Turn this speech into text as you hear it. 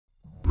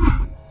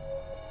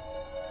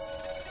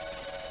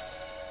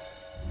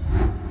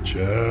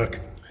Chuck.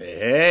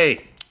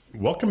 Hey.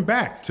 Welcome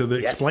back to the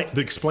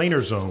the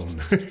explainer zone.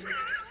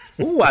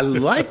 Ooh, I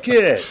like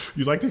it.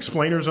 You like the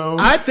explainer zone?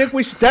 I think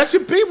that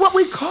should be what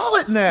we call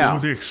it now. Ooh,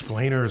 the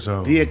explainer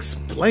zone. The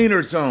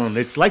explainer zone.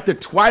 It's like the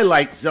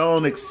Twilight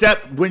Zone,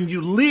 except when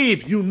you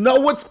leave, you know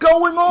what's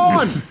going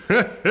on.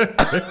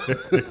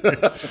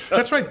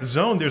 That's right. The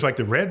zone. There's like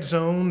the red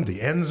zone,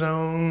 the end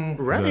zone,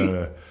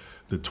 right?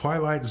 The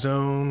Twilight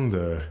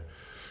Zone.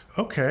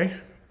 Okay.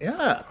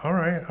 Yeah. All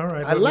right.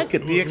 I like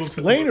it. The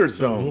explainer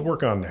zone. We'll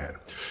work on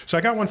that. So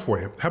I got one for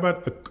you. How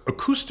about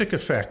acoustic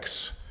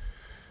effects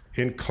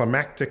in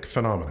climactic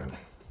phenomenon?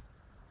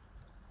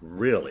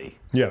 Really?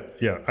 Yeah.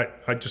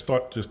 I just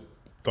thought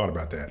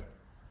about that.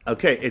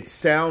 Okay, it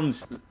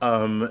sounds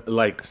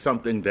like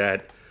something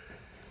that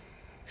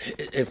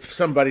if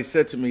somebody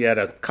said to me at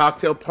a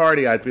cocktail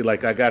party, I'd be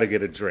like, I got to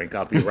get a drink.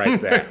 I'll be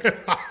right back.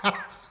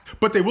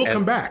 But they will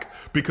come back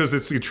because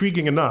it's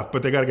intriguing enough.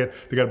 But they got to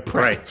prep.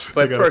 Right.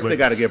 But first they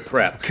got to get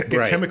prepped.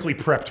 Get chemically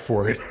prepped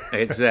for it.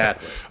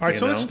 Exactly. All right.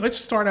 So let's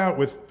start out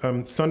with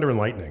thunder and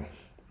lightning,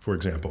 for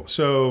example.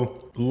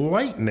 So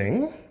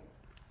lightning,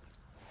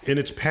 in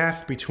its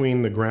path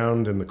between the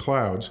ground and the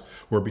clouds,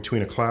 or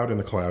between a cloud and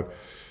the cloud,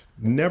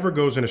 never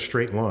goes in a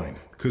straight line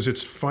because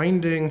it's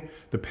finding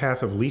the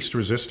path of least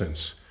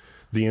resistance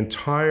the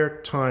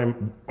entire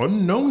time,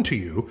 unknown to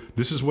you.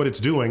 This is what it's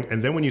doing.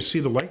 And then when you see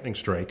the lightning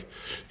strike,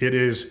 it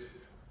is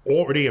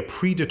already a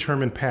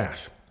predetermined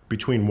path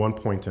between one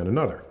point and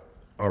another.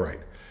 All right.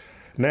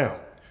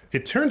 Now,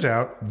 it turns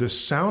out the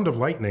sound of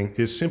lightning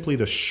is simply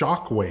the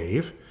shock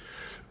wave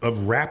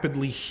of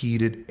rapidly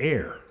heated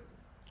air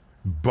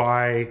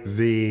by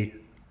the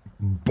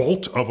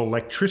bolt of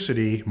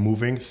electricity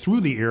moving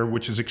through the air,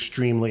 which is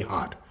extremely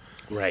hot.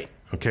 Right.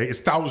 Okay, it's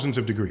thousands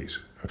of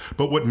degrees.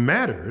 But what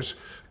matters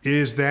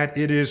is that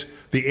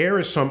the air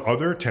is some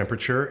other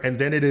temperature, and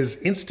then it is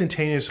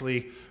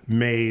instantaneously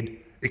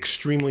made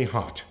extremely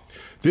hot.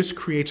 This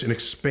creates an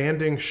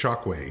expanding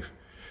shock wave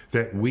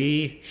that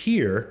we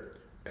hear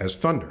as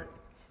thunder.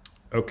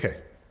 Okay.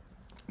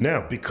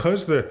 Now,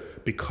 because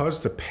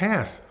the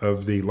path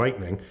of the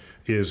lightning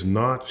is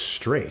not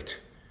straight,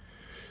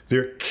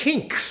 there are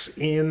kinks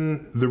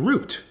in the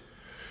root.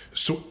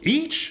 So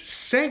each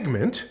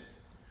segment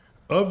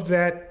of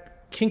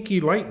that kinky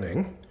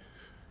lightning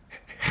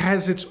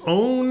has its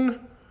own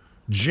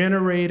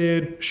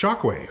generated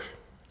shockwave.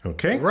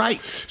 Okay?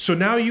 Right. So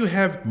now you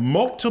have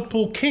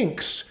multiple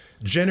kinks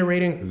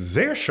generating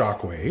their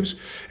shockwaves,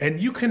 and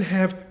you can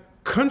have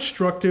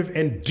constructive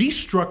and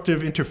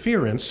destructive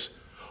interference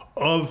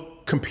of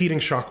competing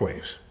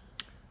shockwaves.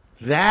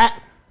 That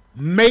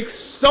makes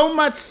so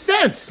much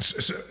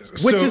sense.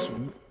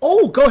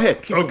 Go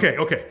ahead.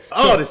 Okay.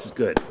 This is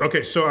good.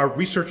 Okay, so our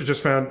researcher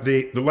just found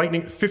the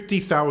lightning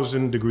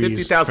 50,000 degrees.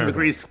 50,000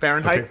 degrees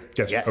Fahrenheit.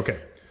 Okay. Yes. Okay.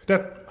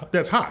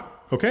 That's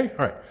hot. Okay.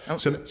 All right.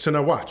 So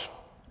now watch.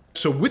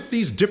 So with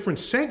these different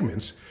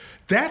segments,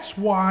 that's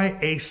why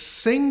a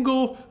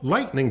single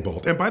lightning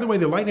bolt. And by the way,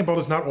 the lightning bolt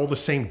is not all the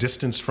same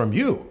distance from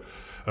you.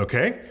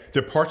 Okay?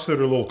 There are parts that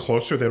are a little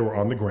closer that are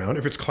on the ground.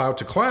 If it's cloud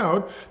to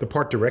cloud, the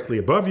part directly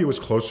above you is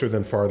closer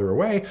than farther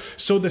away.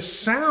 So the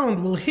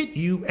sound will hit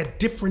you at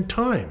different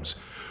times.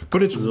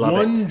 But it's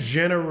one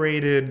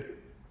generated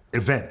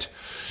event.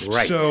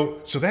 Right.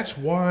 So that's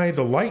why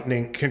the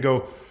lightning can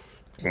go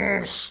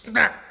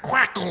snap,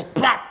 crackle,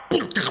 pop.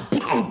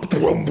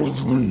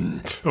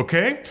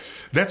 Okay?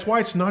 That's why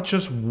it's not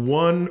just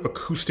one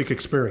acoustic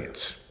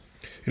experience.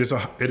 It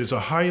is a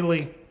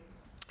highly...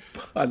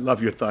 I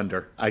love your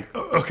thunder.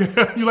 Okay,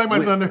 you like my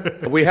thunder?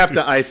 We have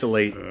to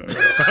isolate.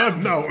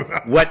 No.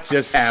 What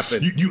just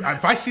happened?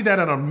 If I see that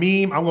on a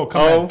meme, I'm gonna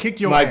come back and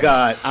kick your ass.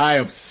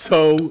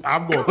 Oh my God,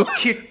 I'm gonna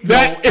kick your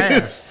that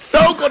ass. Is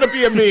so gonna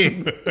be a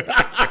meme.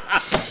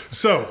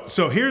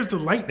 So here's the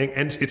lightning,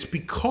 and it's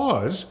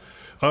because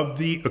of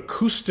the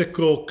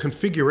acoustical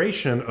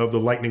configuration of the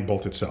lightning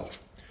bolt itself.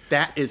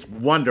 That is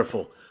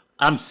wonderful.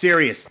 I'm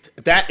serious.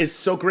 That is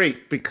so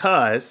great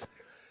because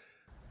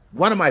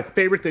one of my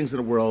favorite things in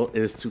the world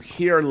is to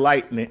hear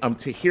lightning,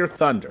 to hear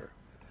thunder,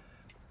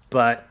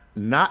 but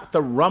not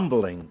the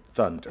rumbling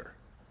thunder.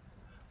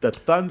 The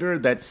thunder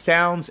that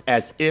sounds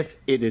as if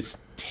it is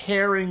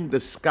tearing the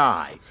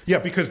sky. Yeah,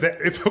 because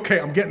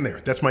I'm getting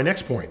there. That's my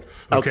next point.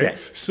 Okay.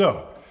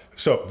 So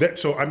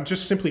I'm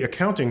just simply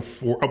accounting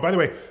for, oh, by the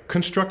way,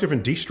 constructive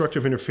and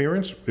destructive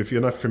interference, if you're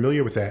not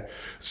familiar with that.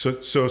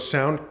 So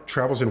sound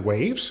travels in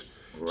waves.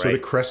 Right. So the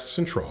crests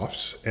and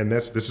troughs, and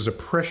this is a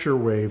pressure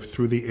wave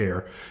through the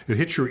air. It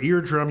hits your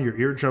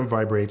eardrum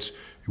vibrates.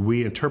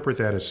 We interpret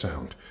that as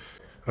sound.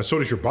 So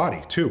does your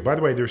body, too. By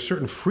the way, there's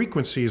certain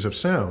frequencies of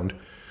sound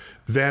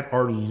that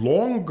are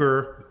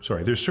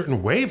there's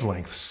certain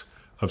wavelengths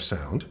of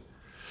sound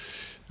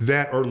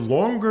that are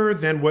longer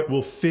than what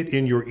will fit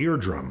in your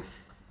eardrum.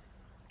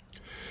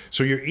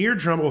 So your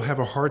eardrum will have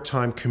a hard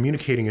time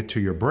communicating it to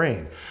your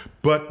brain.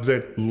 But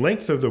the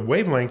length of the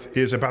wavelength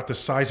is about the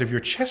size of your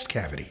chest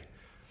cavity.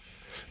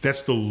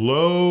 That's the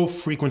low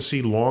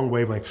frequency, long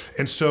wavelength.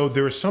 And so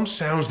there are some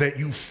sounds that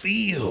you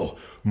feel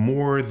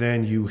more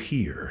than you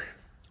hear.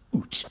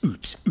 Ooch,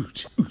 ooch,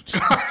 ooch, ooch.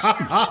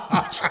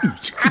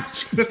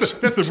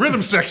 That's the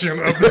rhythm section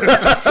of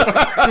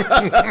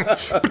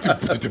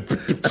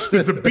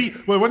the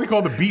beat. What do they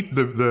call the beat?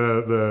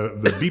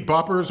 The beat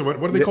boppers? Or what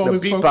do they call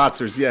those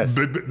beatboxers? Yes.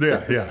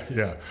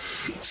 Yeah.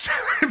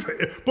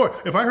 Boy,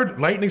 if I heard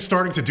lightning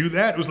starting to do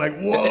that, it was like,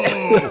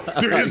 whoa,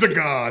 there is a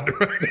God,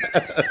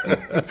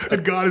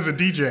 and God is a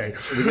DJ.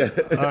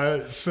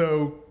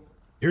 So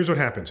here's what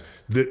happens: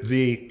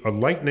 the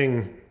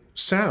lightning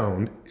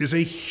sound is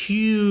a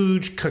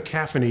huge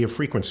cacophony of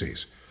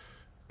frequencies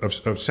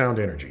of sound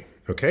energy,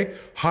 okay?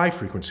 High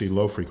frequency,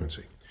 low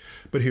frequency.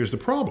 But here's the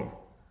problem.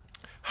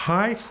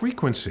 High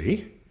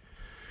frequency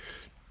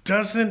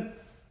doesn't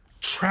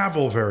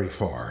travel very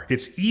far.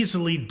 It's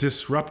easily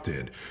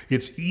disrupted.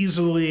 It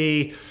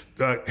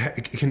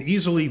can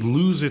easily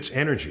lose its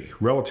energy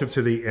relative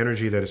to the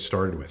energy that it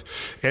started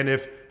with. And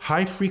if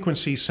high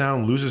frequency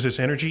sound loses its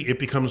energy, it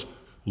becomes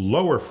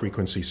lower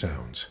frequency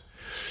sounds.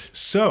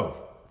 So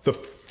the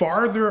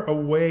farther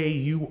away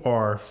you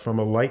are from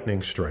a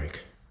lightning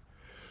strike,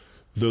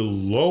 the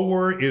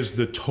lower is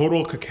the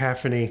total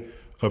cacophony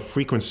of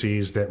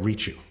frequencies that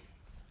reach you.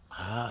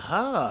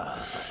 Aha.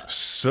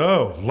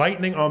 So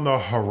lightning on the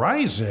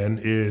horizon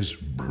is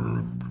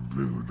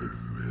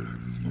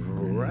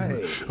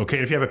right. Okay.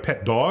 If you have a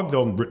pet dog,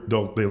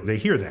 they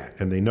hear that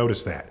and they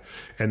notice that,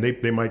 and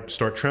they might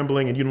start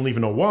trembling, and you don't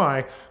even know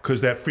why,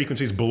 because that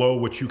frequency is below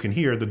what you can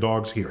hear. The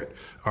dogs hear it.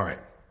 All right.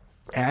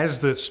 As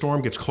the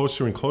storm gets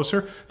closer and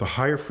closer, the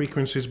higher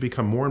frequencies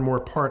become more and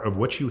more part of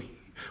what you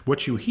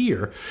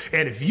hear.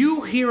 And if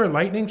you hear a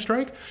lightning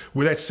strike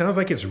where that sounds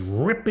like it's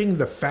ripping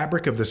the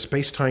fabric of the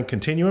space-time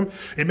continuum,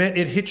 it meant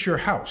it hit your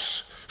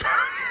house.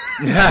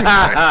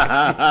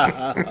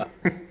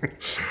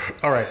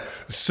 All right.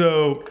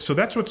 So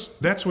that's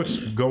what's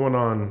going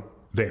on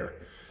there.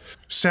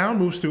 Sound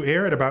moves through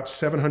air at about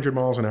 700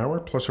 miles an hour,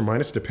 plus or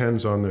minus,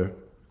 depends on the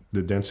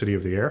density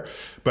of the air.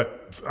 But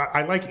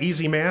I like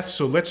easy math,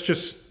 so let's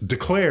just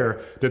declare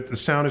that the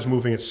sound is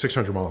moving at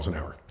 600 miles an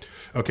hour.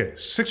 Okay,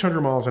 600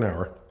 miles an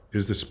hour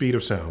is the speed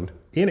of sound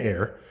in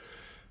air.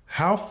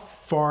 How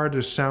far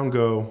does sound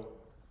go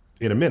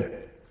in a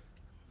minute?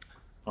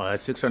 Oh,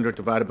 that's 600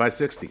 divided by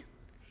 60.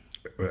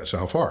 That's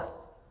how far?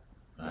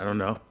 I don't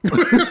know. You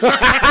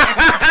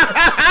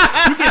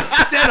can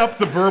set up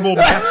the verbal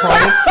math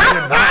problem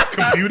and not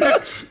compute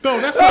it? No,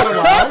 that's not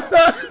allowed.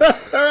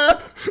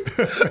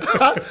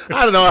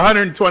 I don't know,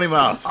 120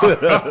 miles. Right.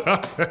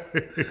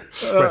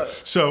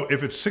 So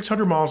if it's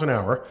 600 miles an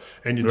hour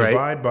and you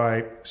divide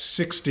by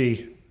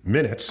 60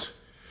 minutes,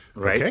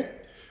 okay,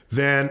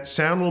 then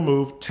sound will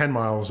move 10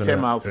 miles an hour.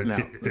 10 miles an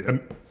hour.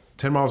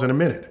 10 miles in a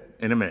minute.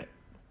 In a minute.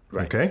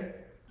 Right. Okay?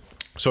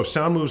 So if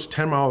sound moves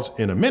 10 miles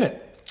in a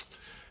minute,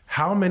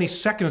 how many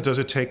seconds does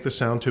it take the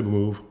sound to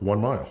move 1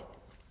 mile?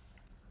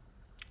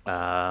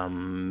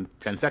 10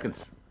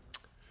 seconds.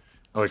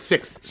 Or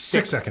 6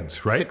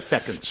 seconds, right? 6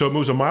 seconds. So it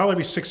moves a mile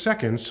every 6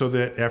 seconds, so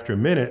that after a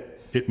minute,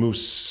 it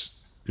moves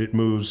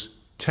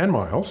 10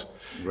 miles.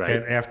 Right.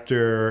 And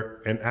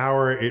after an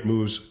hour, it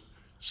moves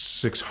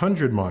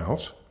 600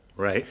 miles.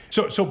 Right.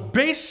 So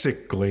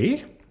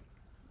basically,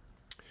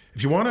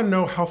 if you want to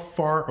know how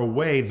far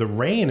away the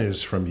rain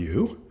is from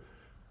you,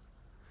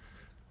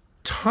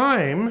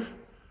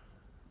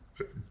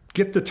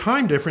 get the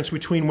time difference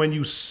between when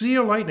you see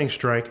a lightning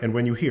strike and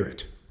when you hear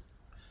it.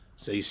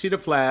 So you see the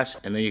flash,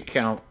 and then you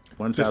count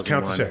 1,001.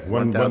 Count the second.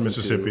 One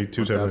Mississippi,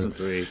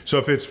 2003. So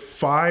if it's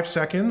 5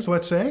 seconds,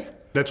 let's say,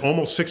 that's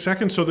almost 6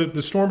 seconds. So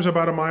the storm's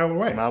about a mile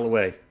away. A mile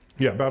away.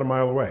 Yeah, about a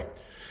mile away.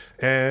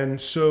 And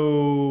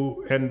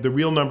the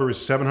real number is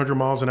 700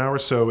 miles an hour.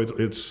 So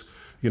it's,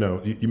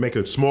 you make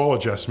a small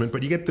adjustment,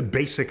 but you get the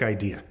basic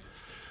idea.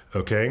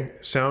 Okay,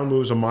 sound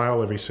moves a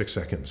mile every 6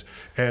 seconds,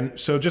 and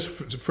so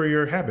just for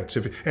your habits,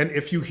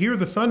 if you hear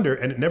the thunder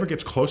and it never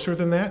gets closer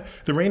than that,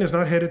 the rain is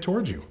not headed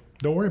towards you.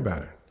 Don't worry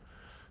about it.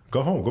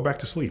 Go home. Go back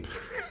to sleep.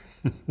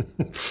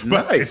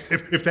 But nice.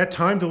 if that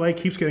time delay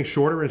keeps getting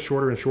shorter and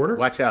shorter and shorter,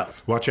 watch out.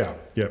 Watch out.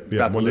 Yeah.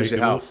 About to lose your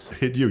house.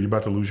 Hit you. You're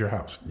about to lose your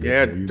house.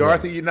 Yeah,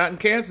 Dorothy, you're not in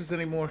Kansas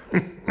anymore.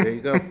 There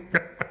you go.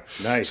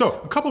 Nice. So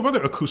a couple of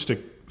other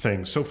acoustic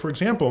things. So for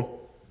example,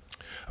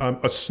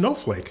 a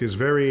snowflake is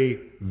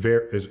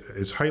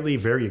is highly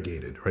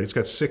variegated, right? It's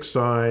got 6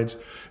 sides.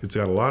 It's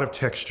got a lot of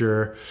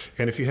texture.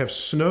 And if you have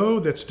snow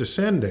that's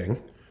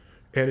descending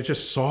and it's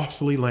just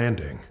softly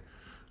landing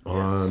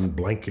on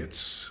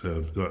blankets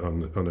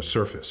on a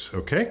surface,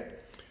 okay?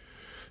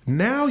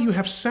 Now you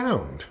have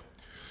sound.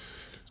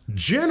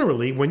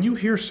 Generally, when you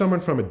hear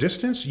someone from a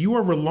distance, you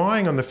are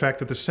relying on the fact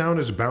that the sound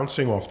is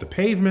bouncing off the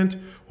pavement,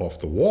 off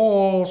the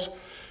walls.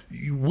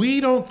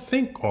 We don't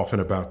think often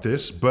about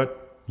this, but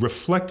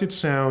reflected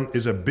sound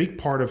is a big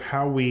part of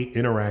how we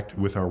interact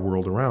with our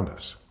world around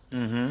us.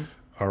 Mm-hmm.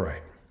 All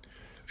right.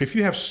 If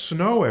you have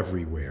snow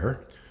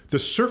everywhere, the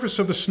surface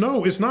of the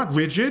snow is not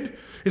rigid.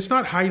 It's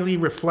not highly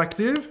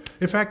reflective.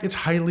 In fact, it's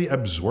highly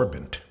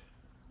absorbent.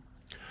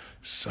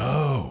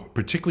 So,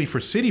 particularly for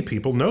city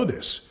people, know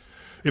this.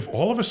 If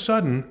all of a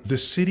sudden the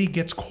city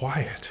gets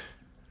quiet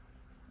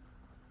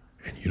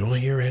and you don't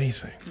hear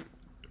anything,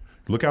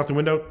 Look out the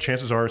window,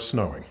 chances are it's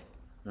snowing.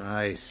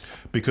 Nice.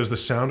 Because the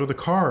sound of the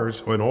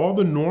cars and all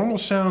the normal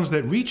sounds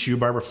that reach you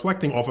by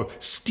reflecting off of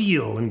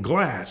steel and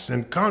glass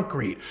and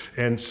concrete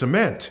and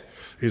cement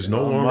is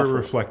no longer muffled.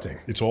 Reflecting.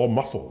 It's all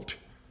muffled.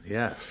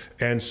 Yeah.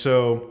 And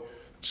so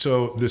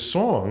the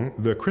song,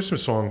 the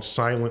Christmas song,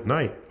 Silent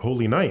Night,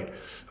 Holy Night,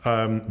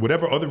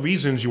 whatever other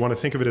reasons you want to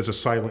think of it as a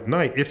silent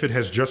night, if it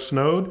has just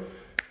snowed,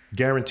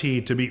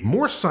 guaranteed to be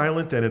more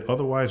silent than it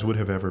otherwise would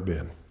have ever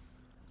been.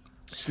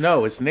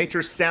 Snow is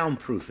nature's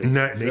soundproofing.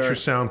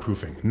 Nature's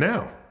soundproofing.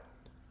 Now,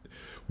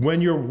 when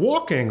you're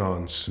walking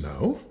on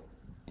snow,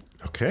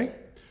 okay?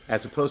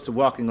 As opposed to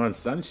walking on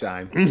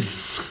sunshine.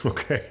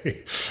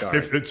 Okay. So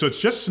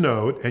it's just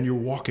snowed and you're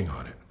walking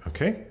on it,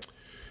 okay?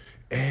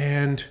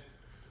 And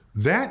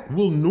that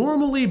will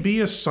normally be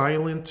a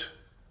silent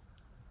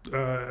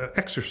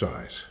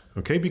exercise,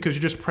 okay? Because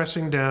you're just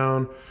pressing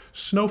down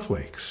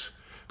snowflakes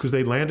because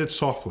they landed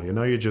softly and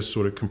now you're just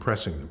sort of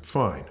compressing them.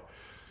 Fine.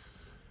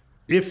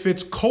 If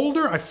it's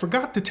colder, I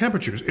forgot the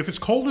temperatures. If it's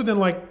colder than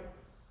like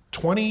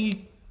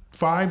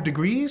 25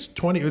 degrees,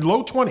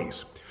 low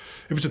 20s,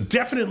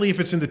 if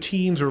it's in the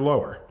teens or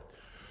lower,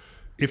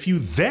 if you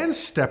then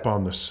step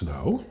on the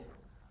snow,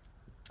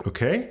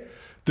 okay,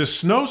 the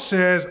snow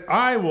says,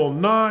 I will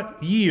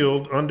not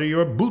yield under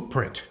your boot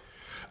print.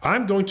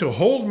 I'm going to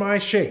hold my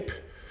shape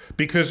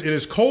because it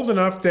is cold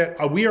enough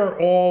that we are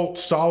all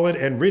solid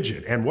and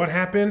rigid. And what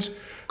happens?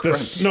 Crunch.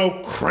 The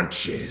snow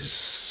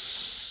crunches.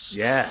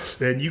 Yeah.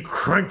 And you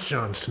crunch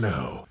on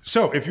snow.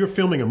 So if you're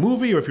filming a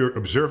movie or if you're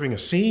observing a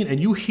scene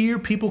and you hear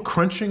people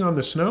crunching on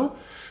the snow,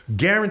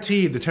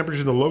 guaranteed the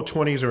temperatures in the low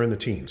 20s or in the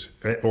teens.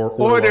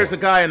 Or there's a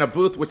guy in a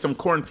booth with some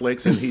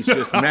cornflakes and he's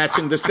just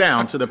matching the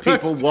sound to the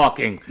people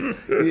walking.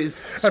 I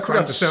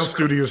forgot the sound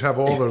studios have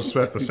all those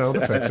sound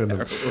effects in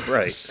them.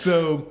 Right.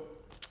 So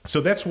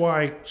that's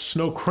why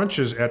snow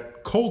crunches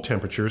at cold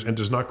temperatures and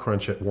does not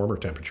crunch at warmer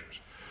temperatures.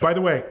 By the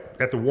way,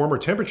 at the warmer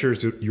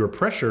temperatures, your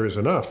pressure is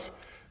enough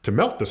to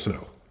melt the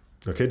snow,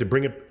 okay, to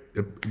bring it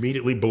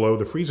immediately below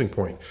the freezing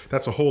point.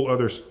 That's a whole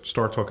other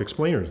StarTalk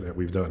explainers that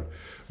we've done,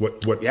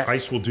 what yes.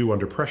 Ice will do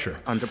under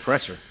pressure. Under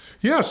pressure.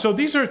 Yeah, so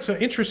these are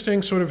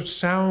interesting sort of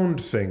sound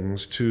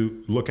things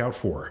to look out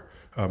for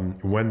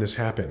when this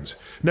happens.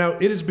 Now,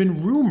 it has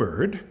been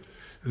rumored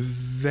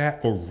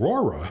that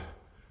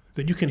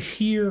you can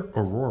hear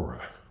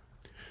aurora.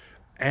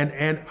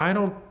 And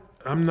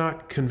I'm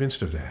not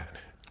convinced of that.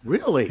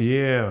 Really?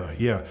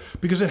 Yeah.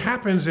 Because it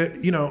happens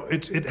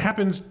it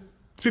happens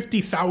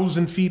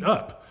 50,000 feet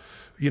up,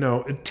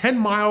 10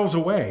 miles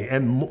away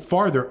and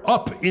farther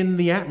up in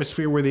the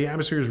atmosphere where the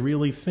atmosphere is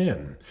really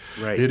thin.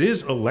 Right. It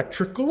is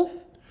electrical.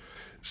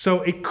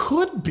 So it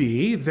could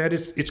be that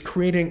it's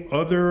creating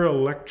other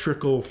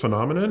electrical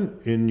phenomenon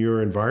in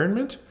your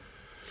environment.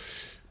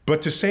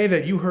 But to say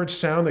that you heard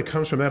sound that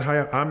comes from that high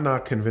up, I'm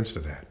not convinced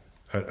of that.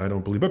 I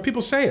don't believe. But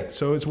people say it,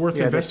 so it's worth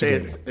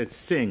investigating. They say it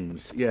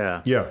sings,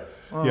 yeah. Yeah.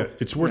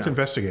 It's worth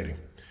investigating.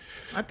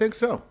 I think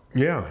so.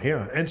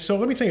 Yeah. And so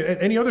let me think.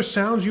 Any other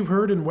sounds you've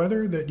heard in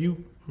weather that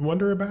you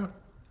wonder about?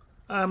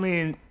 I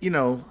mean,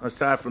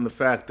 aside from the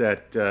fact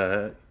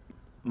that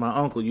my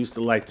uncle used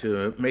to like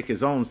to make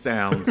his own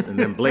sounds and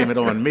then blame it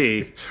on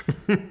me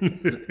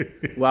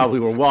while we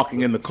were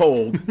walking in the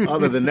cold.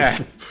 Other than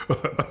that.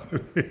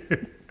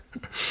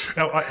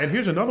 And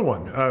here's another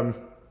one.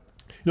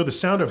 The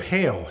sound of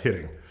hail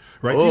hitting,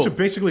 right? Oh.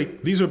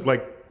 These are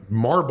like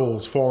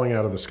marbles falling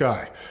out of the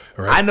sky.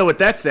 All right? I know what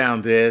that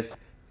sound is.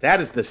 That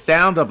is the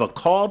sound of a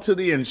call to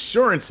the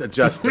insurance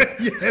adjuster.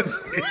 Yes,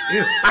 it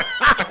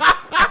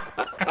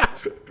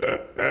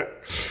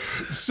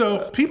is.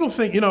 So people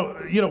think,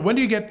 when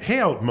do you get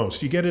hail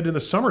most? You get it in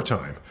the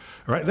summertime,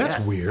 right?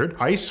 That's weird.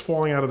 Ice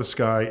falling out of the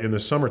sky in the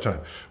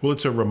summertime. Well,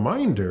 it's a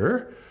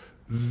reminder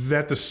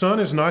that the sun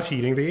is not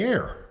heating the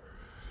air.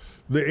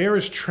 The air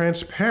is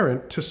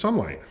transparent to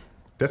sunlight.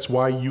 That's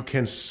why you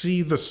can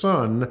see the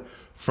sun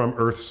from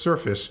Earth's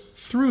surface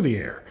through the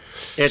air.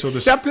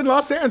 Except in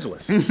Los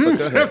Angeles.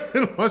 Except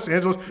in Los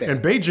Angeles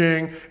and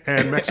Beijing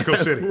and Mexico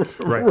City.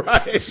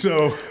 Right.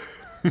 So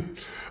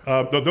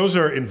those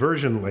are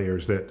inversion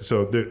layers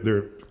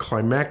they're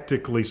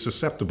climatically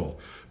susceptible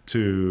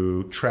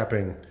to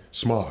trapping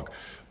smog.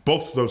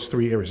 Both those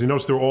three areas. You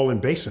notice they're all in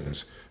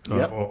basins.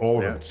 All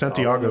of them.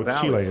 Santiago,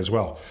 Chile as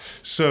well.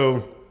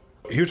 So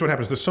here's what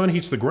happens. The sun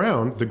heats the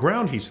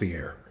ground heats the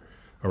air.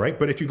 All right,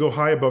 but if you go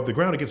high above the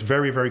ground, it gets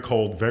very, very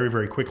cold very,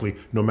 very quickly,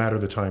 no matter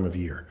the time of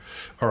year.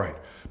 All right,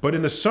 but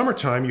in the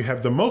summertime, you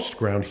have the most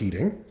ground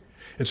heating,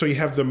 and so you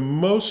have the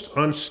most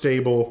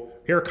unstable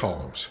air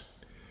columns.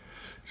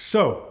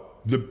 So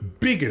the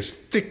biggest,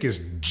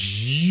 thickest,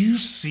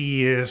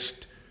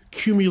 juiciest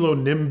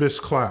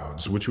cumulonimbus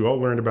clouds, which we all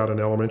learned about in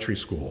elementary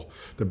school,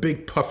 the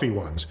big puffy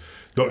ones,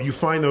 you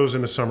find those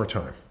in the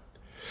summertime.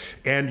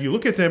 And you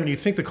look at them and you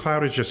think the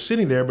cloud is just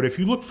sitting there, but if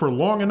you look for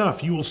long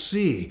enough, you will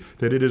see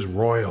that it is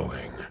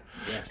roiling.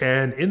 Yes.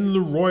 And in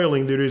the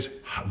roiling, there is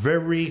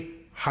very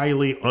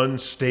highly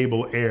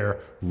unstable air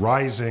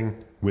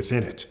rising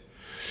within it.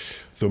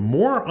 The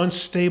more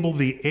unstable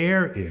the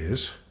air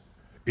is,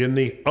 in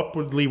the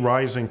upwardly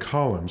rising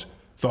columns,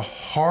 the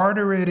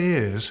harder it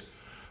is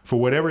for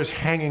whatever is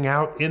hanging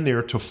out in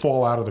there to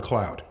fall out of the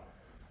cloud.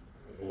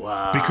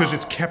 Wow. Because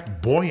it's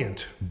kept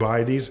buoyant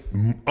by these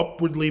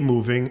upwardly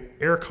moving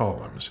air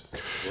columns.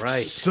 Right.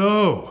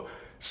 So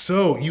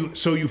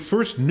you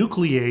first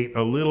nucleate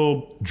a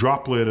little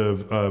droplet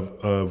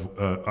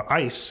of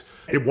ice.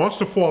 It wants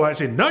to fall out. I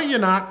say, no, you're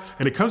not.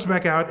 And it comes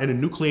back out and it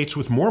nucleates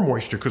with more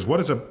moisture. Because what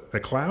is a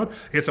cloud?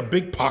 It's a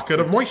big pocket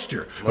of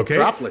moisture. Okay.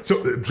 Droplets.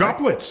 So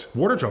droplets,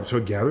 water droplets. So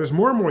it gathers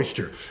more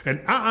moisture.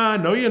 And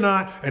no, you're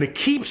not. And it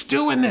keeps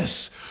doing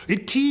this.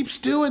 It keeps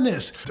doing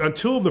this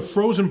until the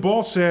frozen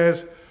ball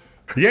says,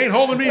 you ain't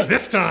holding me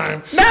this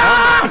time.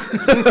 No!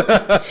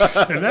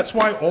 And that's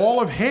why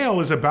all of hail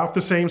is about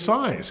the same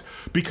size,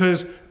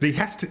 because it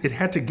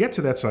had to get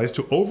to that size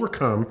to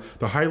overcome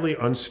the highly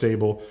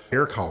unstable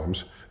air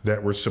columns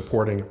that were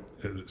supporting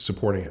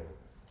it.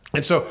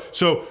 And so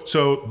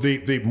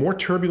the more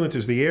turbulent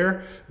is the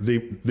air,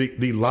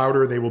 the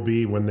louder they will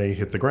be when they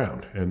hit the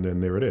ground. And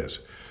then there it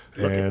is.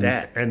 Look at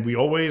that. And we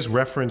always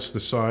reference the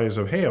size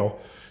of hail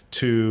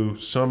to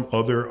some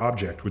other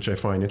object, which I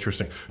find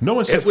interesting. No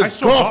one says, it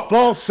was golf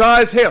ball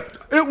sized hail.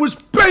 It was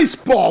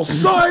baseball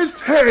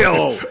sized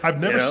hail. I've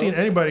never seen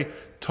anybody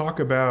talk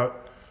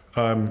about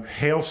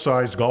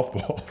hail-sized golf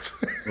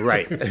balls.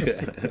 Right.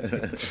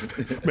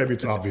 Maybe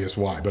it's obvious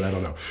why, but I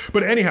don't know.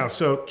 But anyhow,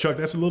 so Chuck,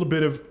 that's a little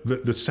bit of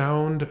the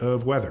sound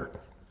of weather.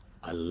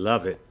 I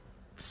love it.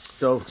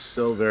 So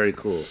very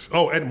cool.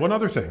 Oh, and one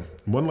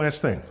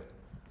last thing.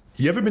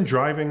 You ever been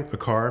driving a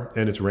car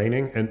and it's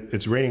raining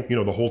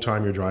the whole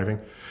time you're driving?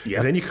 Yep.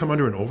 And then you come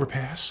under an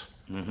overpass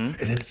and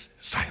then it's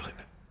silent.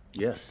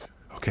 Yes.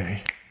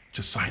 Okay,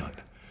 just silent.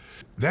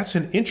 That's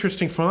an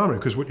interesting phenomenon,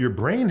 because what your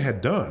brain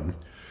had done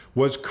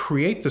was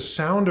create the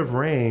sound of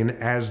rain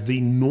as the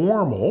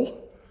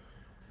normal,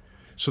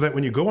 so that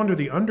when you go under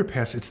the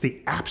underpass, it's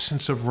the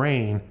absence of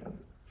rain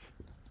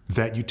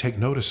that you take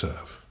notice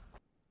of.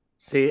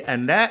 See,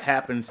 and that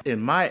happens in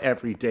my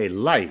everyday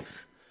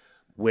life,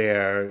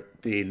 where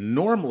the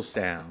normal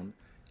sound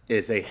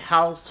is a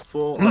house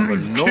full of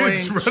annoying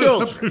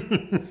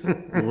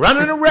children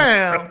running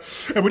around.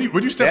 And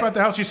when you step out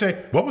the house, you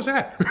say, what was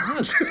that?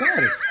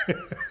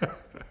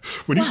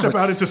 When you step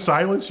out into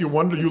silence, you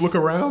look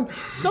around.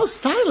 So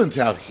silent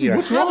out here.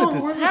 What's How wrong?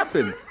 did this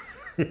happen?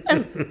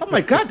 And, oh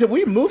my God, did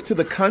we move to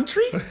the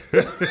country?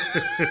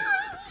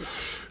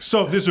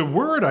 So there's a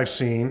word I've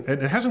seen,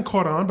 and it hasn't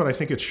caught on, but I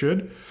think it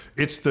should.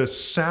 It's the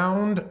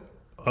sound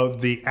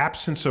of the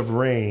absence of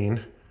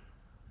rain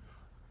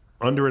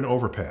under an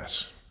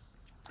overpass.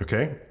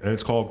 Okay? And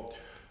it's called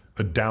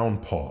a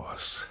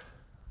downpause.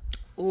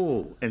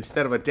 Ooh,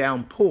 instead of a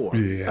downpour,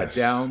 yes. A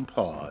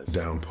downpause.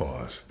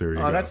 Downpause. There you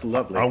go. Oh, that's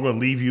lovely. I'm going to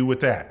leave you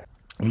with that.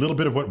 A little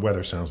bit of what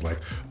weather sounds like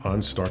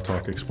on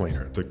StarTalk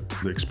Explainer, the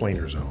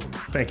Explainer Zone.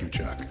 Thank you,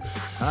 Chuck.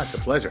 It's a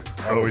pleasure.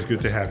 Always good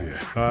to have you.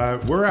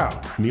 We're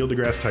out. Neil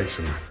deGrasse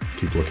Tyson.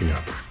 Keep looking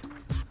up.